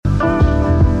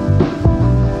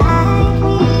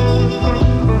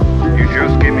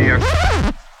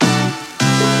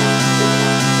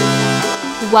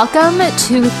Welcome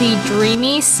to the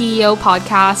Dreamy CEO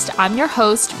podcast. I'm your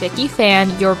host, Vicky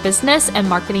Fan, your business and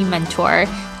marketing mentor.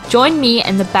 Join me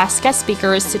and the best guest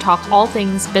speakers to talk all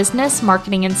things business,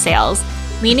 marketing, and sales,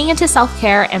 leaning into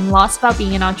self-care and lots about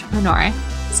being an entrepreneur.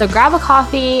 So grab a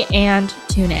coffee and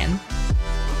tune in.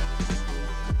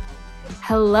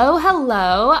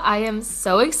 Hello. I am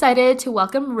so excited to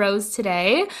welcome Rose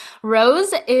today.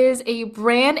 Rose is a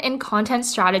brand and content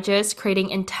strategist creating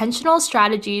intentional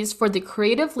strategies for the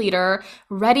creative leader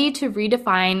ready to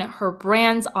redefine her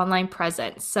brand's online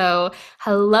presence. So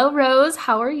hello, Rose.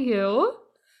 How are you?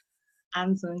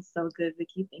 I'm doing so good,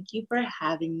 Vicky. Thank you for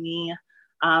having me.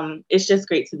 It's just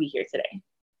great to be here today.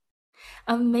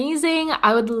 Amazing.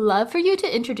 I would love for you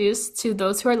to introduce to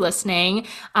those who are listening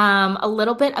a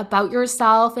little bit about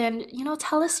yourself and,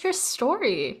 tell us your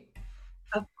story.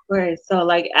 Of course. So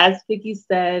as Vicky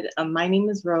said, my name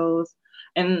is Rose,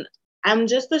 and I'm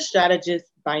just a strategist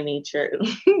by nature,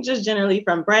 just generally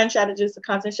from brand strategist to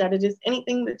content strategist,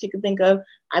 anything that you can think of,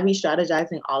 I be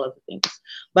strategizing all of the things.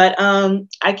 But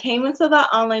I came into the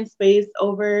online space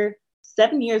over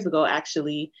 7 years ago,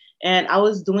 actually, and I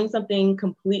was doing something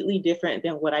completely different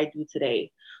than what I do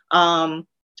today.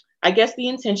 I guess the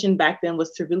intention back then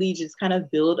was to really just kind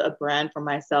of build a brand for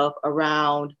myself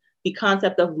around the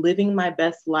concept of living my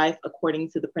best life according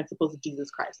to the principles of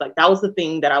Jesus Christ. Like that was the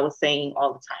thing that I was saying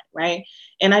all the time, right?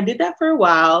 And I did that for a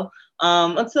while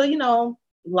until,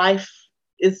 life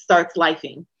starts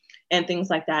lifing and things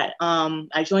like that.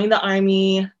 I joined the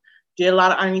Army, did a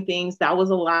lot of Army things. That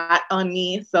was a lot on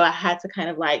me. So I had to kind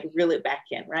of reel it back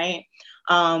in, right?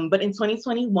 But in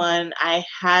 2021, I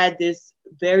had this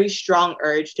very strong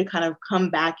urge to kind of come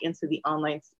back into the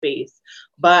online space,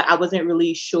 but I wasn't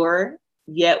really sure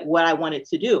yet what I wanted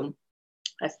to do.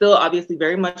 I still obviously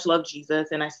very much love Jesus,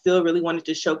 and I still really wanted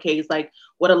to showcase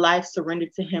what a life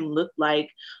surrendered to him looked like.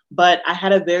 But I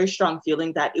had a very strong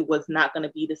feeling that it was not going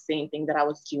to be the same thing that I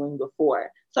was doing before.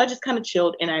 So I just kind of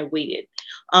chilled and I waited.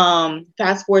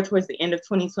 Fast forward towards the end of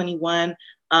 2021,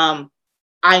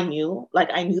 I knew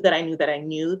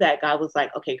that God was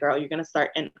like, okay, girl, you're going to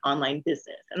start an online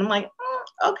business. And I'm like,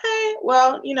 okay,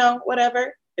 well,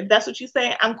 whatever. If that's what you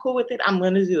say, I'm cool with it. I'm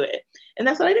going to do it. And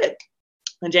that's what I did.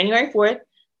 On January 4th,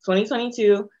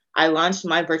 2022, I launched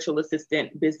my virtual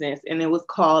assistant business, and it was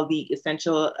called the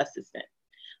Essential Assistant.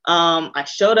 I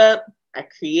showed up, I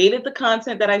created the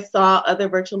content that I saw other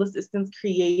virtual assistants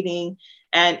creating.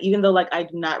 And even though I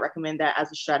do not recommend that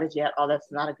as a strategy at all,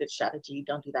 that's not a good strategy.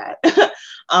 Don't do that.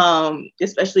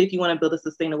 Especially if you want to build a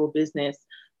sustainable business.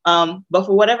 But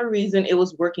for whatever reason, it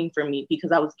was working for me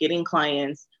because I was getting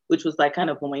clients, which was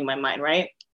kind of blowing my mind, right?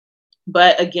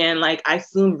 But again, I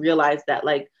soon realized that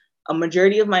a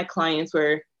majority of my clients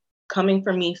were coming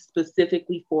from me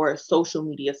specifically for social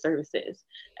media services.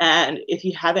 And if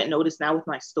you haven't noticed now with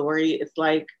my story, it's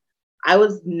I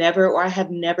was never, or I have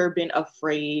never been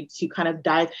afraid to kind of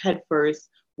dive headfirst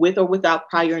with or without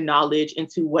prior knowledge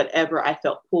into whatever I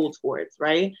felt pulled towards,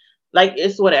 right?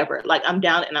 It's whatever, I'm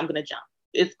down and I'm going to jump.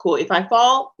 It's cool. If I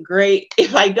fall, great.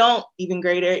 If I don't, even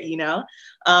greater,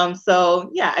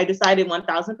 So yeah, I decided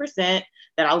 1000% that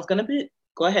I was going to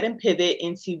go ahead and pivot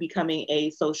into becoming a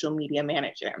social media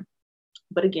manager.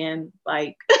 But again,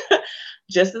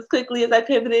 just as quickly as I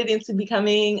pivoted into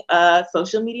becoming a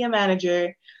social media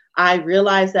manager, I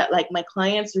realized that my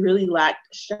clients really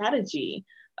lacked strategy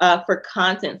for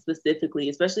content specifically,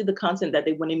 especially the content that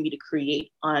they wanted me to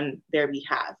create on their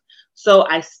behalf. So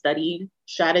I studied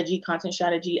content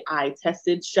strategy. I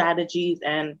tested strategies,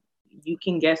 and you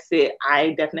can guess it,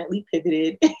 I definitely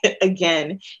pivoted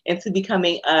again into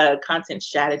becoming a content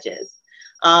strategist.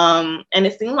 And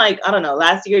it seemed I don't know,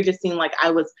 last year just seemed like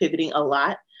I was pivoting a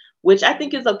lot, which I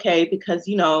think is okay because,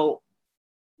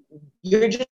 you're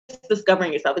just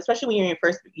discovering yourself, especially when you're in your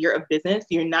first year of business.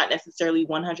 You're not necessarily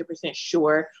 100%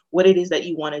 sure what it is that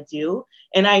you want to do.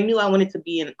 And I knew I wanted to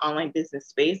be in an online business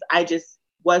space. I just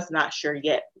was not sure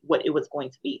yet what it was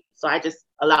going to be. So I just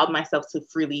allowed myself to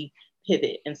freely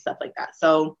pivot and stuff like that.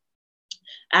 So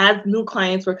as new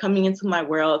clients were coming into my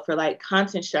world for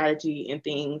content strategy and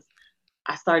things,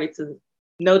 I started to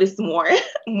notice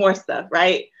more stuff,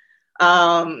 right?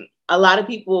 A lot of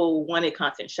people wanted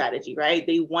content strategy, right?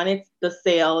 They wanted the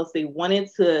sales, they wanted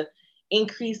to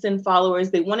increase in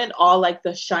followers, they wanted all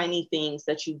the shiny things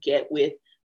that you get with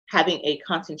having a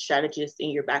content strategist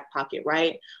in your back pocket,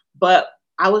 right? But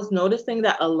I was noticing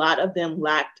that a lot of them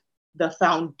lacked the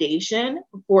foundation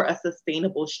for a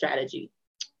sustainable strategy.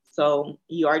 So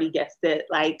you already guessed it,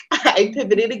 I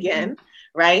pivoted again,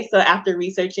 right? So after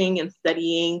researching and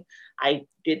studying, I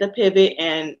did the pivot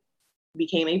and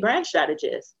became a brand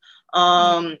strategist.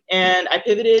 And I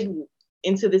pivoted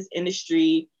into this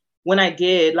industry, when I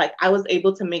did, like I was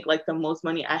able to make like the most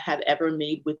money I had ever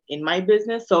made within my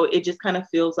business. So it just kind of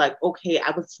feels like, okay,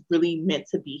 I was really meant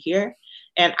to be here.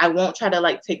 And I won't try to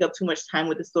like take up too much time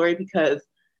with the story because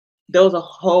there was a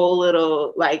whole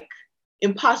little like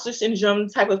imposter syndrome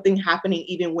type of thing happening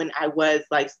even when I was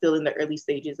like still in the early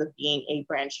stages of being a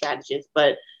brand strategist.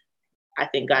 But I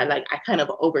think I kind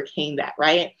of overcame that,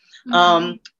 right?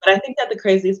 Mm-hmm. But I think that the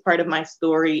craziest part of my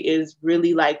story is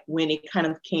really like when it kind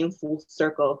of came full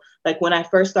circle. Like when I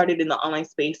first started in the online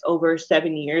space over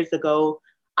 7 years ago,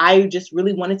 I just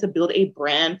really wanted to build a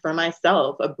brand for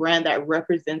myself, a brand that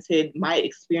represented my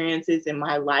experiences in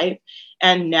my life.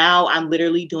 And now I'm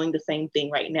literally doing the same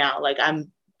thing right now.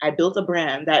 I built a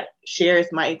brand that shares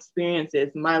my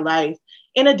experiences, my life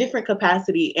in a different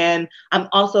capacity. And I'm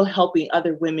also helping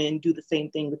other women do the same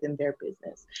thing within their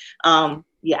business.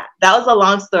 Yeah, that was a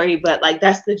long story, but like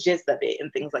that's the gist of it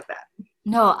and things like that.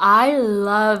 No, I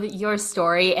love your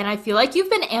story, and I feel like you've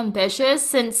been ambitious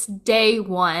since day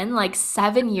one, like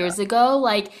 7 years ago.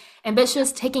 Like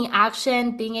ambitious, taking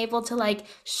action, being able to like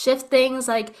shift things,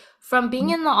 like from being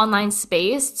in the online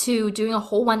space to doing a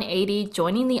whole 180,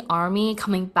 joining the army,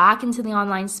 coming back into the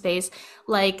online space,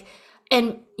 like,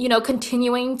 and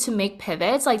continuing to make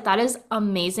pivots. Like that is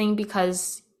amazing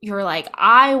because you're like,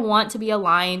 I want to be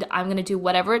aligned. I'm gonna do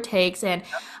whatever it takes, and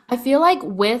I feel like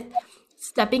with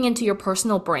stepping into your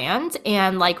personal brand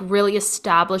and like really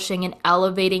establishing and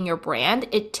elevating your brand,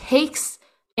 it takes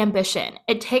ambition,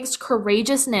 it takes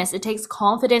courageousness, it takes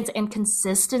confidence and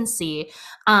consistency.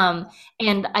 Um,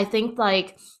 and I think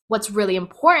like what's really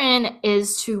important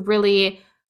is to really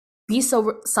be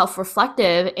so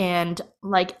self-reflective and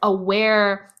like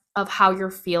aware of how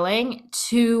you're feeling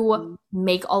to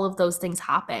make all of those things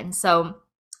happen. So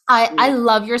I Yeah.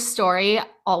 love your story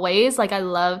always. Like I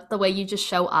love the way you just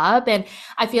show up, and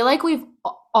I feel like we've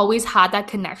always had that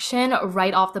connection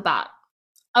right off the bat.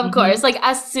 Of Mm-hmm. course, like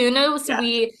as soon as Yeah.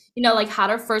 we, like had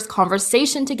our first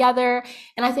conversation together,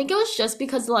 and I think it was just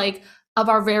because like of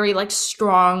our very like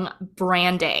strong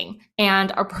branding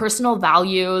and our personal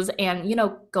values and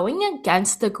going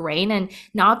against the grain and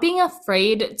not being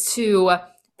afraid to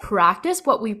practice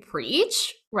what we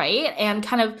preach, right? And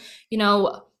kind of,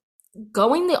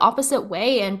 going the opposite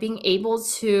way and being able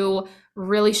to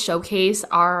really showcase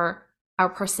our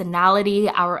personality,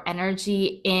 our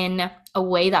energy in a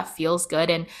way that feels good.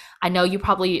 And I know you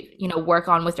probably, work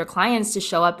on with your clients to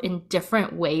show up in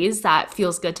different ways that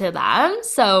feels good to them.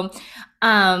 So,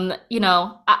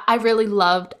 I really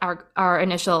loved our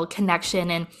initial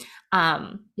connection and,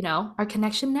 our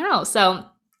connection now. So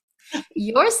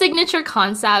your signature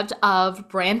concept of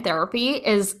brand therapy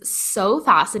is so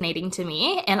fascinating to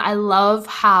me. And I love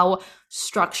how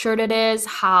structured it is,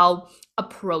 how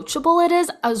approachable it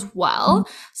is as well.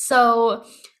 So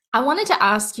I wanted to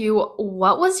ask you,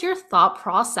 what was your thought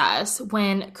process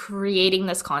when creating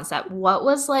this concept? What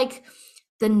was like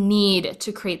the need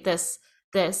to create this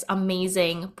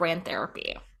amazing brand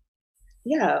therapy?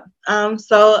 Yeah.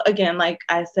 So again, like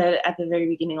I said at the very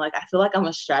beginning, like I feel like I'm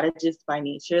a strategist by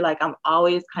nature. Like I'm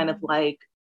always kind of like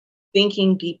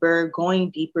thinking deeper,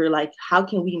 going deeper, like how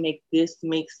can we make this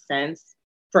make sense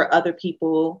for other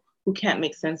people who can't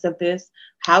make sense of this?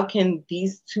 How can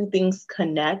these two things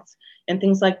connect and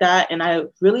things like that? And I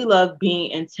really love being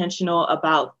intentional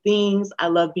about things. I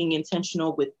love being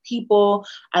intentional with people.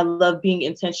 I love being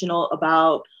intentional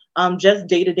about just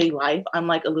day-to-day life. I'm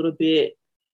like a little bit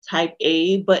type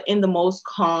A, but in the most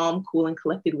calm, cool, and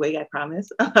collected way, I promise.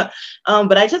 But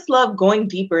I just love going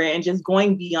deeper and just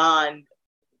going beyond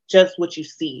just what you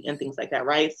see and things like that,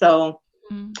 right? So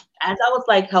Mm. as I was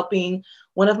like helping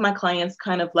one of my clients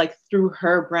kind of like through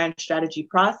her brand strategy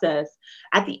process,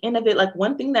 at the end of it, like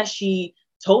one thing that she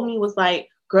told me was like,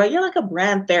 girl, you're like a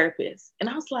brand therapist. And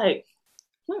I was like,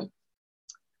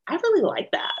 I really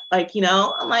like that. Like,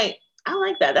 I'm like, I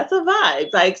like that. That's a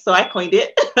vibe. Like, so I coined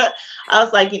it. I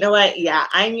was like, you know what? Yeah,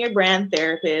 I'm your brand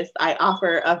therapist. I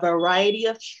offer a variety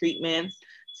of treatments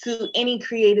to any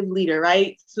creative leader,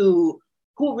 right? To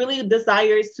who really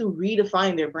desires to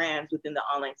redefine their brands within the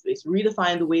online space,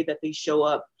 redefine the way that they show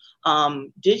up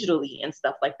digitally and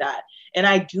stuff like that. And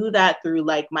I do that through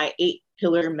like my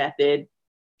 8-pillar method,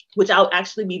 which I'll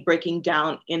actually be breaking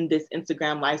down in this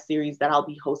Instagram live series that I'll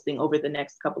be hosting over the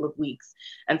next couple of weeks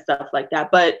and stuff like that.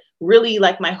 But really,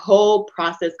 like my whole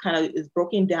process kind of is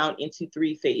broken down into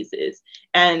 3 phases.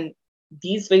 And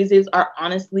these phases are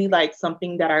honestly like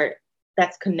something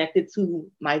that's connected to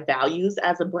my values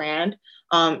as a brand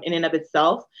in and of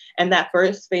itself. And that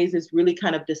first phase is really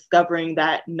kind of discovering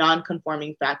that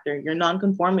non-conforming factor, your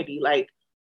non-conformity, like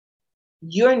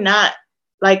you're not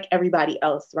like everybody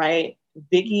else, right?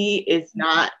 Vicky is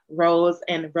not Rose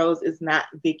and Rose is not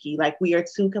Vicky. Like we are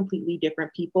two completely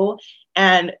different people.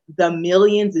 And the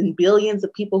millions and billions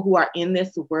of people who are in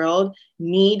this world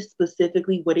need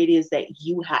specifically what it is that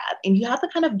you have. And you have to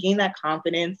kind of gain that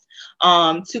confidence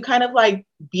to kind of like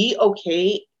be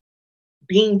okay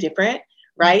being different,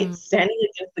 right? Mm-hmm. Standing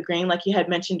against the grain, like you had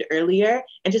mentioned earlier,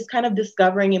 and just kind of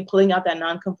discovering and pulling out that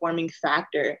non-conforming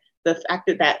factor, the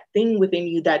factor, that thing within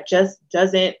you that just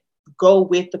doesn't go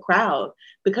with the crowd,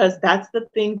 because that's the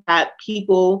thing that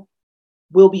people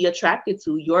will be attracted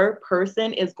to. Your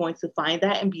person is going to find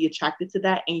that and be attracted to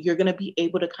that. And you're going to be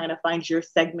able to kind of find your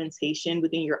segmentation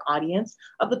within your audience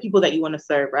of the people that you want to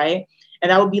serve, right?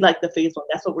 And that would be like the phase one.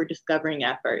 That's what we're discovering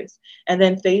at first. And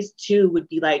then phase two would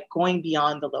be like going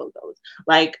beyond the logos.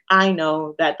 Like I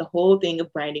know that the whole thing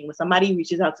of branding, when somebody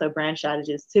reaches out to a brand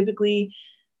strategist, typically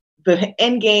the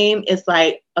end game is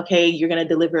like, okay, you're going to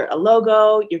deliver a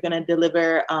logo, you're going to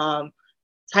deliver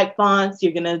type fonts,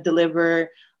 you're going to deliver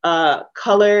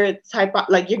color type,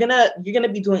 like you're gonna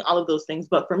be doing all of those things.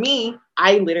 But for me,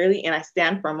 I literally, and I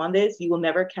stand firm on this, you will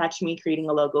never catch me creating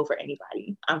a logo for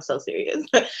anybody. I'm so serious.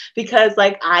 Because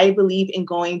like I believe in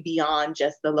going beyond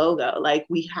just the logo. Like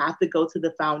we have to go to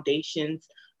the foundations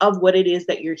of what it is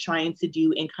that you're trying to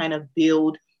do and kind of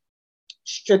build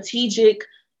strategic,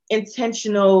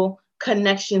 intentional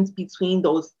connections between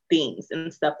those things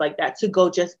and stuff like that, to go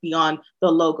just beyond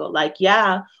the logo. Like,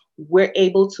 yeah, we're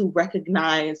able to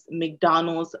recognize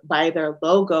McDonald's by their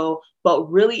logo, but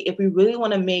really, if we really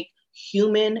want to make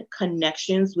human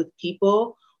connections with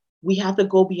people, we have to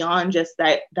go beyond just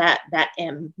that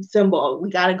M symbol. We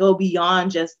got to go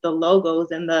beyond just the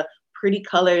logos and the pretty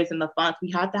colors and the fonts. We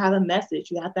have to have a message.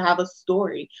 We have to have a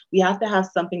story. We have to have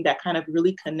something that kind of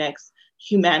really connects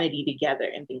humanity together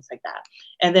and things like that.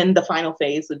 And then the final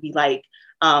phase would be like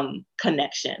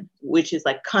connection, which is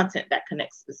like content that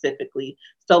connects specifically.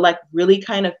 So like really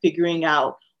kind of figuring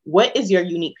out what is your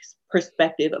unique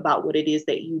perspective about what it is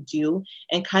that you do,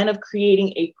 and kind of creating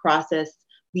a process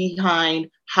behind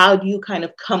how do you kind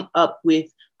of come up with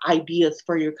ideas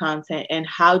for your content, and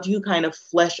how do you kind of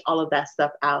flesh all of that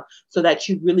stuff out so that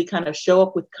you really kind of show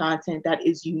up with content that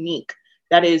is unique,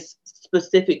 that is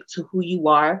specific to who you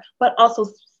are, but also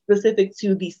specific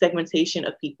to the segmentation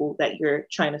of people that you're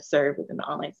trying to serve within the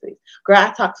online space. Girl,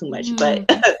 I talk too much, but Mm.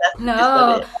 that's the gist of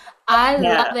No, it. I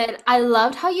Yeah. love it. I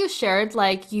loved how you shared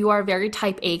like you are a very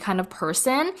type A kind of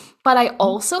person, but I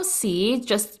also see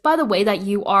just by the way that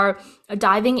you are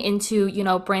diving into,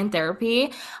 brand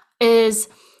therapy is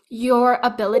your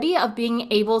ability of being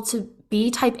able to be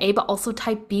type A but also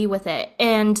type B with it.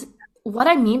 And what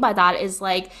I mean by that is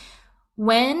like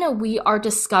when we are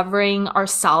discovering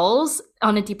ourselves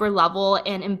on a deeper level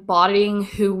and embodying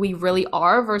who we really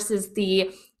are versus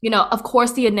the, of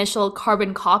course, the initial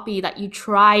carbon copy that you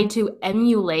try to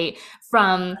emulate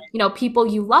from, people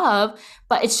you love,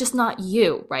 but it's just not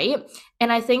you, right?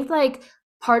 And I think like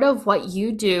part of what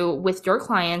you do with your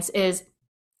clients is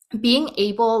being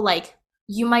able, like,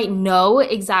 you might know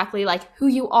exactly like who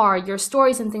you are, your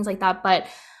stories and things like that, but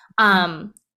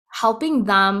um helping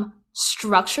them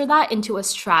structure that into a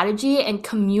strategy and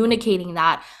communicating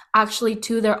that actually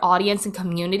to their audience and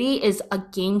community is a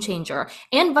game changer,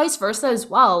 and vice versa as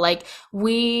well. Like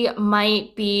we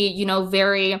might be,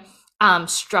 very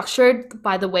structured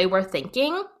by the way we're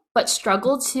thinking, but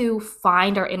struggle to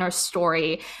find our inner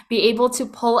story, be able to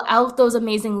pull out those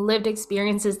amazing lived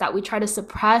experiences that we try to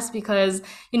suppress because,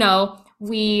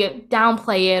 we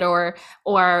downplay it,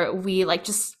 or we like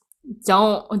just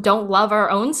don't love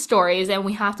our own stories, and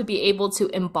we have to be able to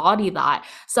embody that.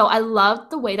 So I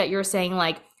love the way that you're saying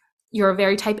like you're a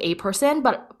very type A person,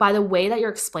 but by the way that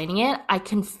you're explaining it, I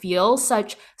can feel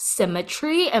such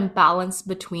symmetry and balance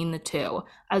between the two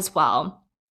as well.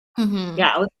 Mm-hmm.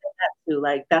 Yeah, I would say that too.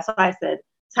 Like that's why I said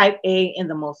type A in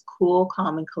the most cool,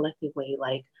 calm, and collective way.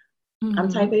 Like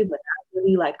I'm type Mm-hmm. A, but not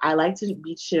really. Like I like to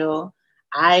be chill.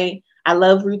 I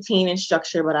love routine and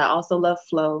structure, but I also love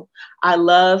flow. I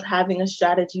love having a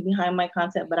strategy behind my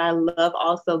content, but I love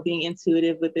also being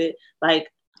intuitive with it. Like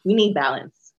we need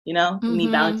balance, we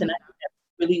need balance. Mm-hmm. And I think that's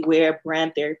really where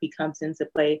brand therapy comes into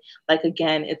play. Like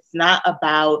again, it's not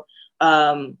about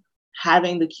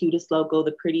having the cutest logo,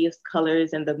 the prettiest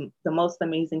colors, and the most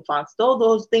amazing fonts. Though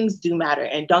those things do matter.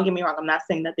 And don't get me wrong, I'm not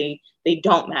saying that they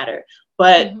don't matter.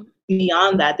 But Mm-hmm.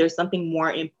 beyond that, there's something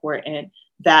more important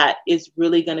that is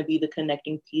really going to be the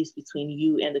connecting piece between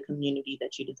you and the community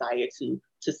that you desire to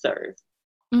serve.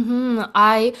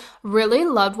 I really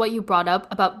loved what you brought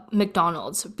up about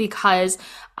McDonald's because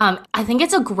I think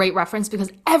it's a great reference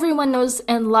because everyone knows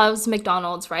and loves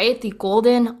McDonald's, right? The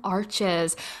golden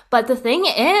arches. But the thing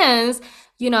is,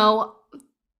 you know,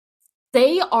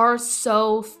 They are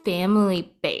so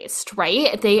family based,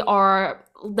 right? They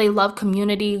love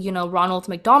community, Ronald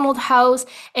McDonald House.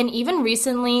 And even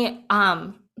recently,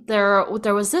 there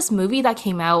was this movie that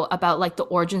came out about like the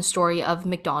origin story of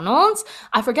McDonald's.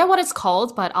 I forget what it's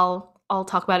called, but I'll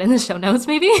talk about it in the show notes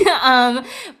maybe.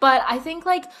 But I think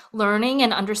like learning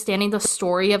and understanding the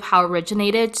story of how it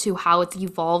originated to how it's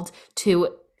evolved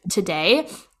to today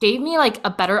gave me like a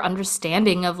better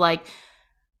understanding of like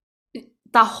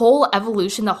the whole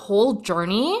evolution, the whole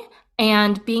journey,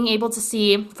 and being able to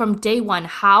see from day one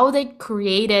how they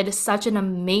created such an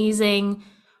amazing,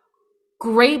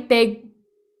 great,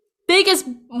 biggest,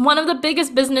 one of the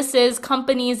biggest businesses,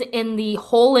 companies in the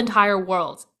whole entire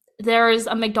world. There is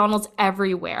a McDonald's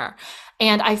everywhere.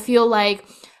 And I feel like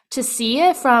to see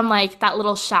it from like that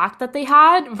little shack that they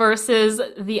had versus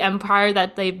the empire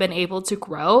that they've been able to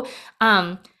grow,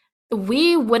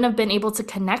 we wouldn't have been able to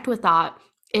connect with that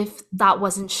if that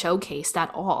wasn't showcased at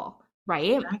all,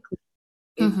 right? Exactly.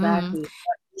 Mm-hmm. Exactly.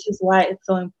 Which is why it's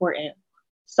so important.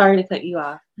 Sorry to cut you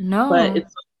off, but No.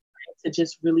 it's so important to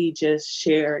just really just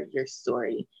share your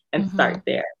story and Mm-hmm. start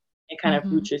there and kind of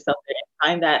Mm-hmm. root yourself there and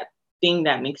find that thing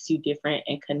that makes you different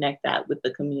and connect that with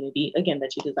the community again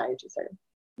that you desire to serve.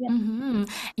 Yeah. Hmm.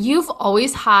 You've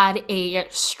always had a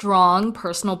strong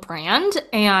personal brand,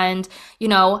 and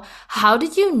how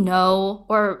did you know,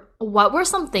 or what were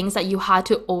some things that you had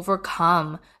to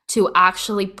overcome to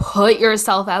actually put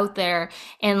yourself out there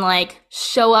and like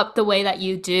show up the way that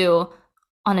you do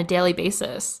on a daily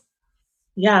basis?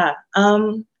 Yeah.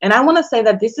 And I want to say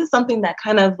that this is something that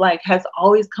kind of like has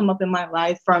always come up in my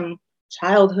life from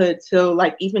childhood till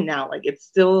like even now. Like it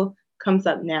still comes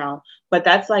up now. But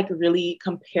that's like really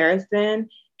comparison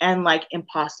and like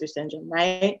imposter syndrome,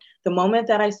 right? The moment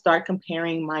that I start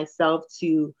comparing myself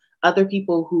to other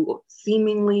people who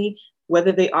seemingly,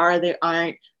 whether they are or they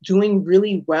aren't, doing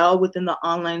really well within the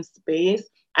online space,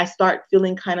 I start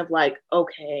feeling kind of like,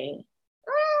 okay,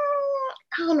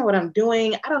 I don't know what I'm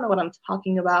doing. I don't know what I'm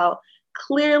talking about.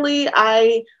 Clearly,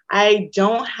 I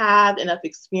don't have enough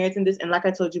experience in this. And like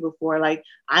I told you before, like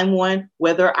I'm one,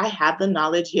 whether I have the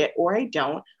knowledge yet or I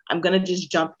don't, I'm gonna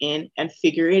just jump in and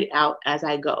figure it out as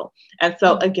I go. And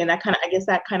so again, I guess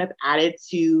that kind of added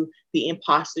to the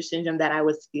imposter syndrome that I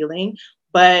was feeling.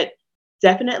 But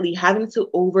definitely having to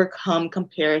overcome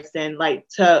comparison, like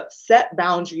to set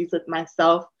boundaries with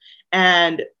myself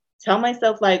and tell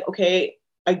myself like, okay,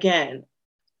 again,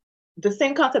 the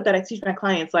same concept that I teach my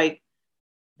clients, like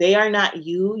they are not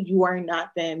you, you are not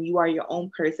them, you are your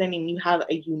own person and you have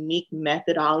a unique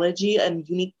methodology, a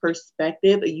unique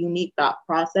perspective, a unique thought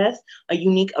process, a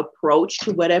unique approach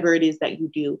to whatever it is that you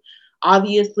do.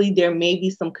 Obviously, there may be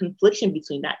some confliction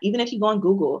between that. Even if you go on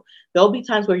Google, there'll be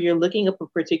times where you're looking up a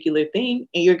particular thing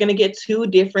and you're going to get two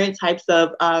different types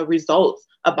of results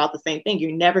about the same thing.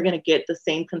 You're never going to get the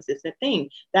same consistent thing.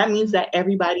 That means that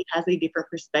everybody has a different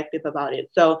perspective about it.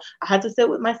 So I had to sit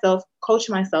with myself, coach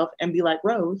myself, and be like,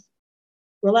 Rose,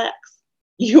 relax.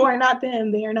 You are not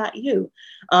them. They are not you.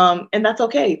 And that's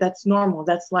okay. That's normal.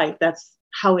 That's life. That's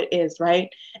how it is. Right.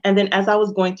 And then as I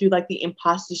was going through like the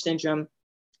imposter syndrome,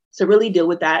 to really deal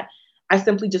with that, I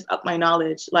simply just upped my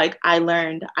knowledge. Like I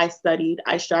learned, I studied,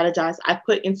 I strategized, I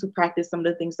put into practice some of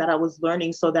the things that I was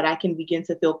learning so that I can begin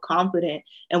to feel confident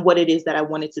in what it is that I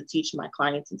wanted to teach my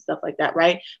clients and stuff like that,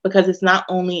 right? Because it's not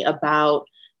only about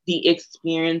the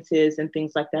experiences and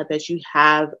things like that that you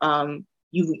have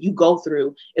you go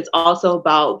through. It's also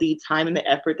about the time and the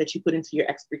effort that you put into your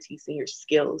expertise and your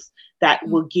skills that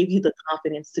will give you the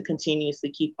confidence to continuously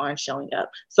keep on showing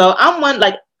up. So I'm one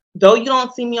like though you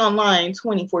don't see me online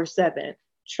 24/7,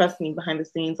 trust me, behind the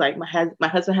scenes, like my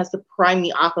husband has to pry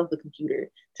me off of the computer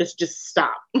to just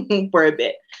stop for a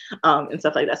bit and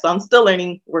stuff like that. So I'm still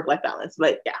learning work-life balance,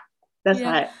 but yeah,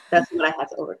 Yeah. that's what I had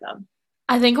to overcome.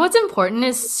 I think what's important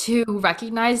is to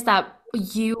recognize that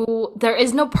there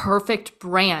is no perfect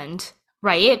brand,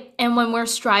 right? And when we're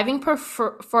striving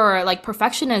for like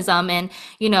perfectionism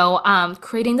and,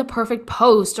 creating the perfect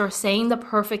post or saying the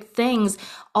perfect things,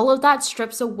 all of that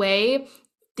strips away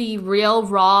the real,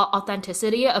 raw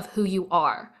authenticity of who you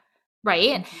are,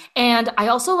 right? Mm-hmm. And I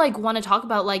also like want to talk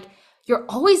about like you're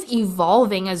always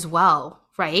evolving as well,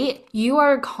 right? You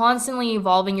are constantly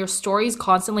evolving, your story's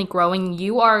constantly growing,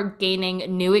 you are gaining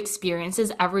new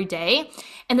experiences every day.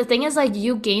 And the thing is like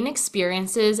you gain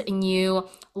experiences and you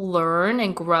learn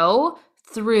and grow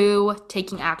through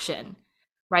taking action,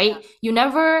 Yeah. right? You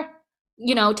never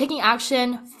taking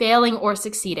action, failing or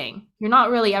succeeding. You're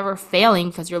not really ever failing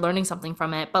because you're learning something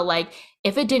from it. But like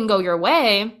if it didn't go your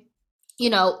way,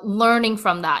 learning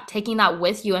from that, taking that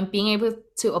with you and being able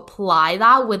to apply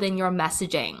that within your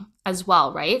messaging as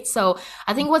well, right? So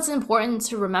I think what's important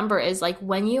to remember is like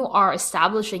when you are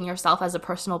establishing yourself as a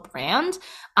personal brand,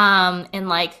 and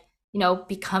like,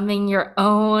 becoming your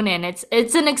own, and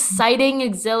it's an exciting,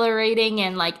 exhilarating,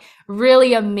 and like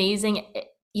really amazing,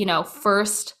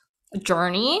 first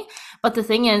journey. But the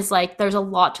thing is, like, there's a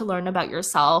lot to learn about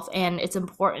yourself, and it's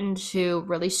important to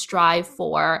really strive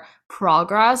for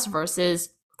progress versus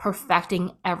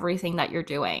perfecting everything that you're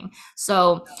doing.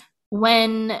 So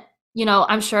when,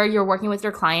 I'm sure you're working with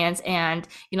your clients and,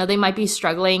 they might be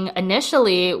struggling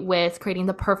initially with creating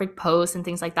the perfect post and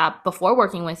things like that before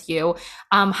working with you.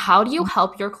 How do you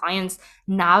help your clients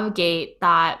navigate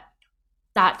that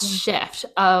shift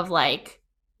of like,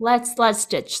 let's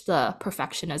ditch the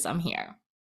perfectionism here?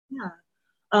 Yeah.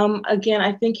 Again,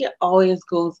 I think it always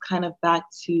goes kind of back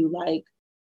to like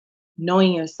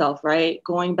knowing yourself, right?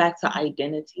 Going back to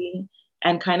identity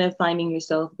and kind of finding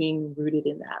yourself being rooted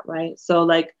in that, right? So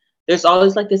like there's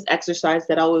always like this exercise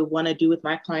that I would want to do with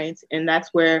my clients. And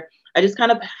that's where I just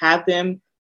kind of have them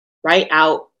write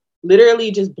out,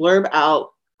 literally just blurb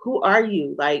out, who are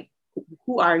you? Like,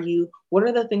 who are you? What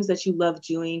are the things that you love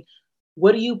doing?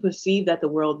 What do you perceive that the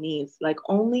world needs? Like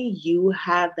only you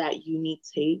have that unique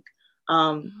take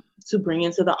to bring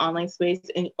into the online space,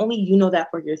 and only you know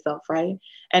that for yourself, right?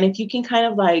 And if you can kind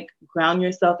of like ground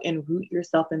yourself and root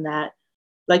yourself in that,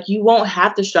 like you won't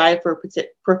have to strive for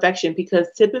perfection, because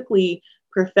typically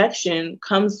perfection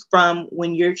comes from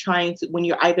when you're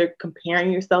either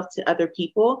comparing yourself to other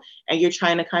people and you're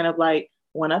trying to kind of like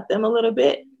one up them a little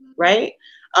bit, right?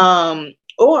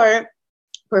 Or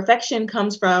perfection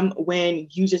comes from when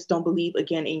you just don't believe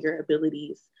again in your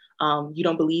abilities. You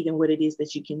don't believe in what it is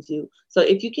that you can do. So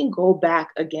if you can go back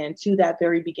again to that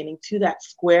very beginning, to that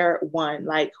square one,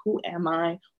 like who am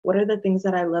I? What are the things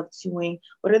that I love doing?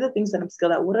 What are the things that I'm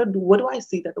skilled at? What do I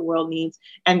see that the world needs?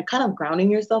 And kind of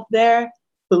grounding yourself there,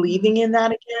 believing in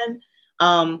that again.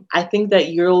 I think that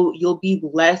you'll be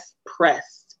less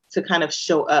pressed to kind of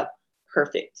show up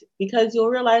perfect, because you'll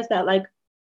realize that like,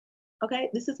 okay,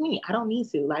 this is me. I don't need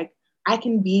to. Like, I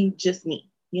can be just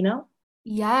me, you know?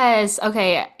 Yes.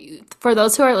 Okay. For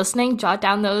those who are listening, jot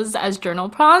down those as journal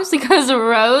prompts because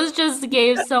Rose just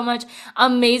gave so much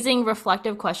amazing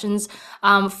reflective questions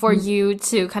for you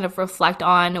to kind of reflect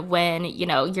on when,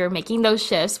 you're making those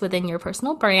shifts within your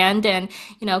personal brand and,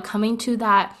 coming to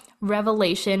that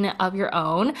revelation of your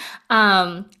own.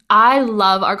 I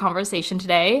love our conversation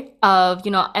today of,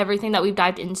 everything that we've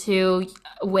dived into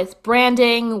with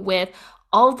branding, with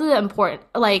all the important,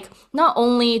 like not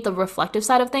only the reflective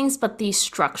side of things, but the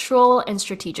structural and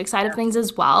strategic side of things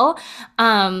as well.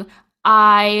 Um,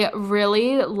 I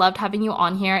really loved having you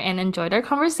on here and enjoyed our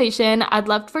conversation. I'd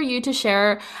love for you to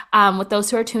share with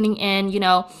those who are tuning in,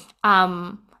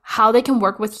 how they can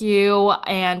work with you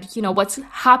and, what's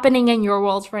happening in your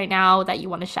world right now that you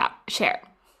want to share.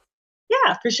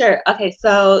 Yeah, for sure. Okay,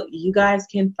 so you guys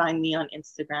can find me on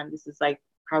Instagram. This is like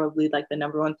probably like the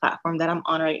number one platform that I'm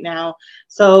on right now.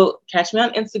 So catch me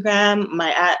on Instagram.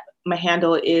 My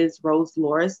handle is Rose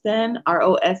Loreston,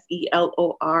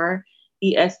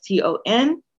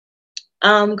 RoseLoreston.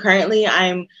 Currently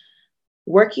I'm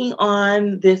working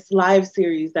on this live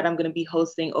series that I'm going to be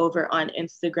hosting over on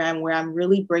Instagram, where I'm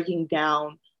really breaking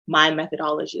down my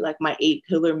methodology, like my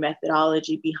 8-pillar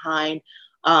methodology behind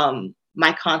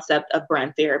my concept of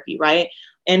brand therapy, right?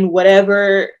 And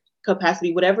whatever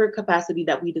capacity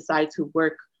that we decide to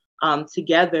work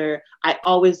together, I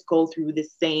always go through the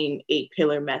same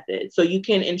 8-pillar method. So you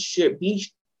can be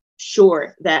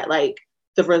sure that like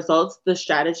the results, the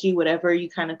strategy, whatever you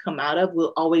kind of come out of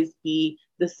will always be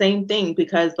the same thing,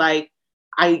 because like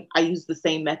I use the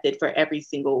same method for every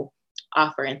single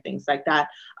offer and things like that.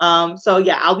 So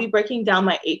yeah, I'll be breaking down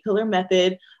my 8-pillar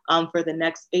method for the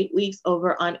next 8 weeks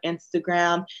over on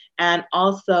Instagram. And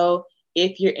also,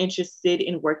 if you're interested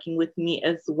in working with me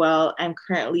as well, I'm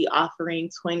currently offering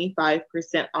 25%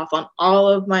 off on all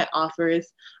of my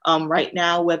offers right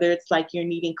now, whether it's like you're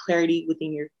needing clarity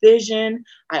within your vision.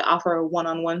 I offer a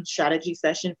one-on-one strategy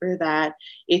session for that.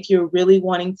 If you're really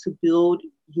wanting to build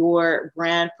your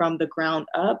brand from the ground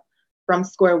up, From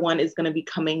Square One is going to be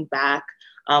coming back,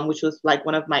 which was like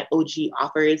one of my OG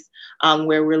offers,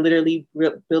 where we're literally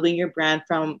building your brand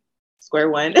from square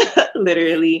one,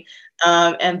 literally.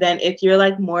 And then if you're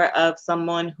like more of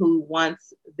someone who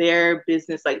wants their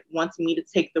business, like wants me to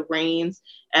take the reins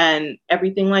and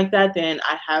everything like that, then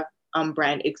I have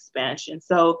brand expansion.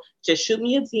 So just shoot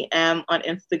me a DM on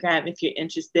Instagram if you're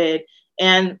interested.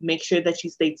 And make sure that you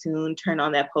stay tuned, turn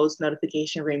on that post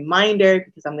notification reminder,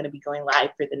 because I'm going to be going live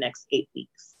for the next 8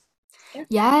 weeks.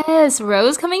 Yes,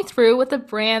 Rose coming through with the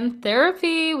brand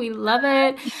therapy. We love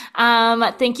it.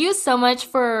 Thank you so much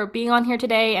for being on here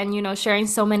today and, sharing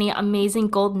so many amazing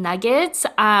gold nuggets.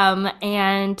 And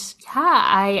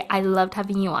yeah, I loved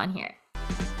having you on here.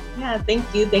 Yeah, thank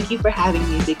you. Thank you for having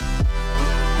me, Vicky.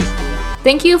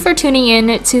 Thank you for tuning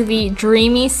in to the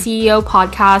Dreamy CEO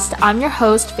podcast. I'm your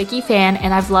host, Vicky Fan,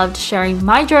 and I've loved sharing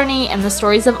my journey and the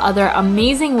stories of other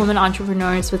amazing women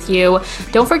entrepreneurs with you.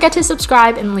 Don't forget to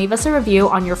subscribe and leave us a review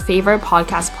on your favorite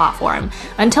podcast platform.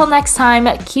 Until next time,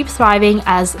 keep thriving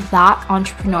as that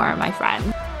entrepreneur, my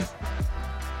friend.